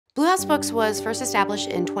Blue House Books was first established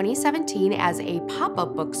in 2017 as a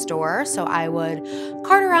pop-up bookstore. So I would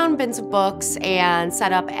cart around bins of books and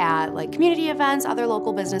set up at like community events, other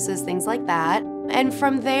local businesses, things like that. And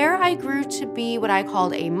from there, I grew to be what I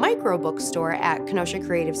called a micro bookstore at Kenosha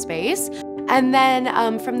Creative Space. And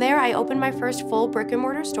then from there, I opened my first full brick and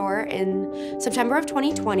mortar store in September of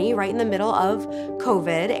 2020, right in the middle of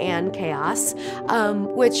COVID and chaos,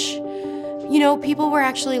 which, you know, people were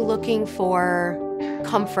actually looking for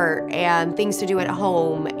comfort and things to do at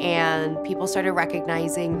home, and people started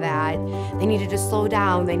recognizing that they needed to slow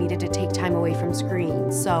down, they needed to take time away from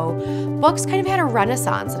screens. So books kind of had a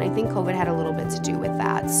renaissance, and I think COVID had a little bit to do with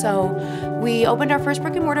that. So we opened our first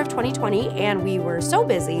brick and mortar of 2020, and we were so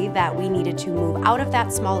busy that we needed to move out of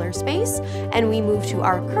that smaller space, and we moved to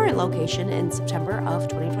our current location in September of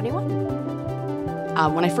 2021.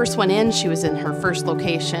 When I first went in, she was in her first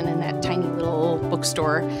location in that tiny little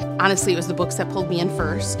bookstore. Honestly, it was the books that pulled me in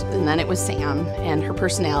first, and then it was Sam and her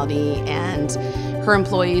personality and her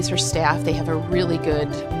employees, her staff. They have a really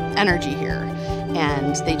good energy here,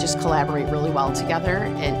 and they just collaborate really well together.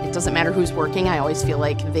 And it doesn't matter who's working. I always feel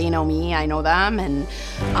like they know me, I know them, and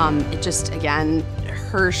it just, again,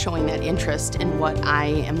 her showing that interest in what I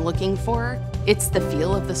am looking for. It's the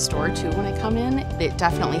feel of the store too when I come in. It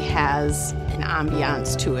definitely has an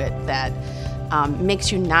ambiance to it that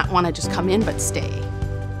makes you not want to just come in but stay.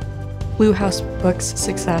 Blue House Books'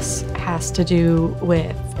 success has to do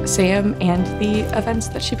with Sam and the events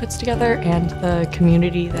that she puts together and the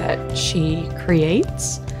community that she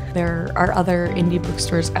creates. There are other indie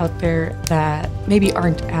bookstores out there that maybe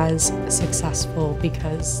aren't as successful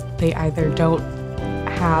because they either don't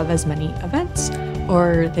have as many events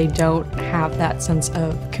or they don't have that sense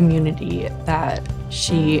of community that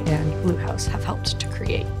she and Blue House have helped to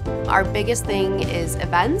create. Our biggest thing is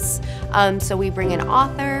events. So we bring in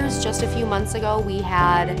authors. Just a few months ago, we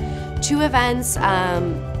had 2 events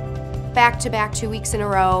back-to-back 2 weeks in a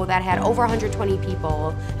row that had over 120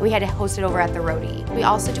 people, and we had to host it over at the Roadie. We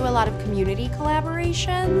also do a lot of community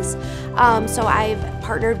collaborations. So I've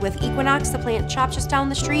partnered with Equinox, the plant shop just down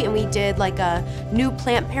the street, and we did like a new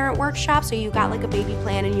plant parent workshop. So you got like a baby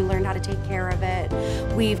plant and you learned how to take care of it.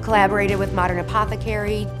 We've collaborated with Modern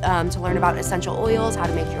Apothecary to learn about essential oils, how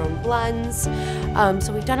to make your own blends.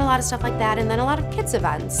 So we've done a lot of stuff like that, and then a lot of kids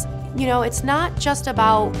events. You know, it's not just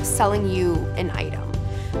about selling you an item.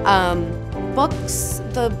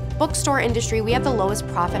 The bookstore industry, we have the lowest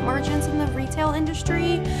profit margins in the retail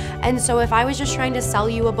industry. And so if I was just trying to sell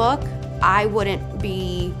you a book, I wouldn't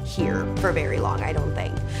be here for very long, I don't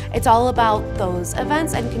think. It's all about those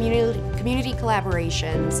events and community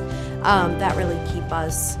collaborations that really keep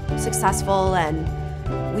us successful, and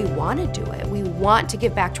we want to do it. We want to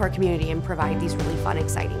give back to our community and provide these really fun,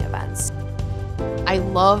 exciting events. I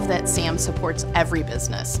love that Sam supports every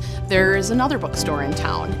business. There's another bookstore in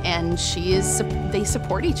town, and they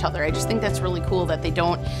support each other. I just think that's really cool that they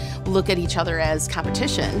don't look at each other as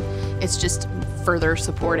competition. It's just further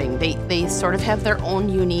supporting. They sort of have their own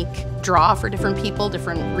unique draw for different people,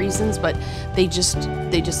 different reasons, but they just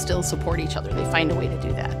still support each other. They find a way to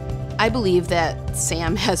do that. I believe that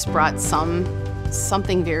Sam has brought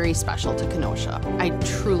something very special to Kenosha. I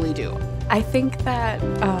truly do. I think that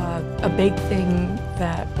a big thing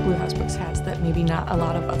that Blue House Books has that maybe not a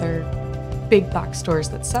lot of other big box stores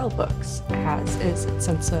that sell books has is its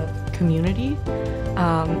sense of community.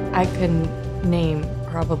 I can name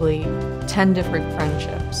probably 10 different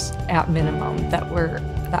friendships at minimum that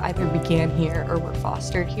either began here or were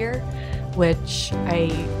fostered here, which I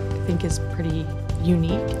think is pretty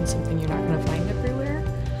unique and something you're not going to find everywhere.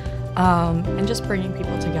 And just bringing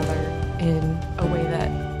people together in a way that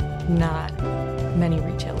not many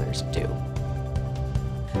retailers do.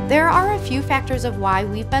 There are a few factors of why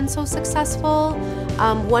we've been so successful.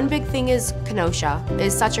 One big thing is Kenosha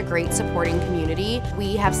is such a great supporting community.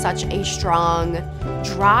 We have such a strong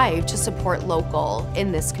drive to support local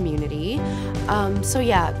in this community. So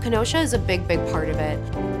yeah, Kenosha is a big part of it.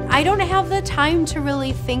 I don't have the time to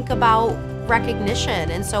really think about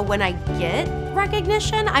recognition, and so when I get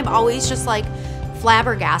recognition, I'm always just like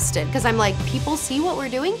flabbergasted, because I'm like, people see what we're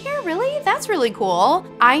doing here? Really? That's really cool.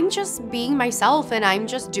 I'm just being myself, and I'm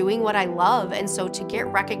just doing what I love. And so to get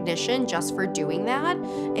recognition just for doing that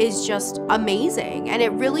is just amazing. And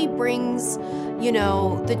it really brings, you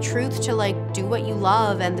know, the truth to like do what you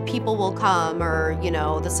love, and the people will come, or, you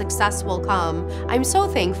know, the success will come. I'm so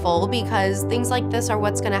thankful, because things like this are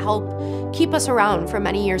what's going to help keep us around for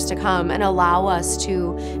many years to come and allow us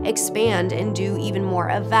to expand and do even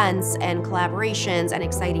more events and collaborations and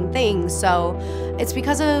exciting things. So it's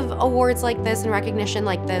because of awards like this and recognition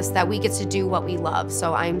like this that we get to do what we love.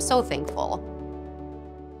 So I'm so thankful.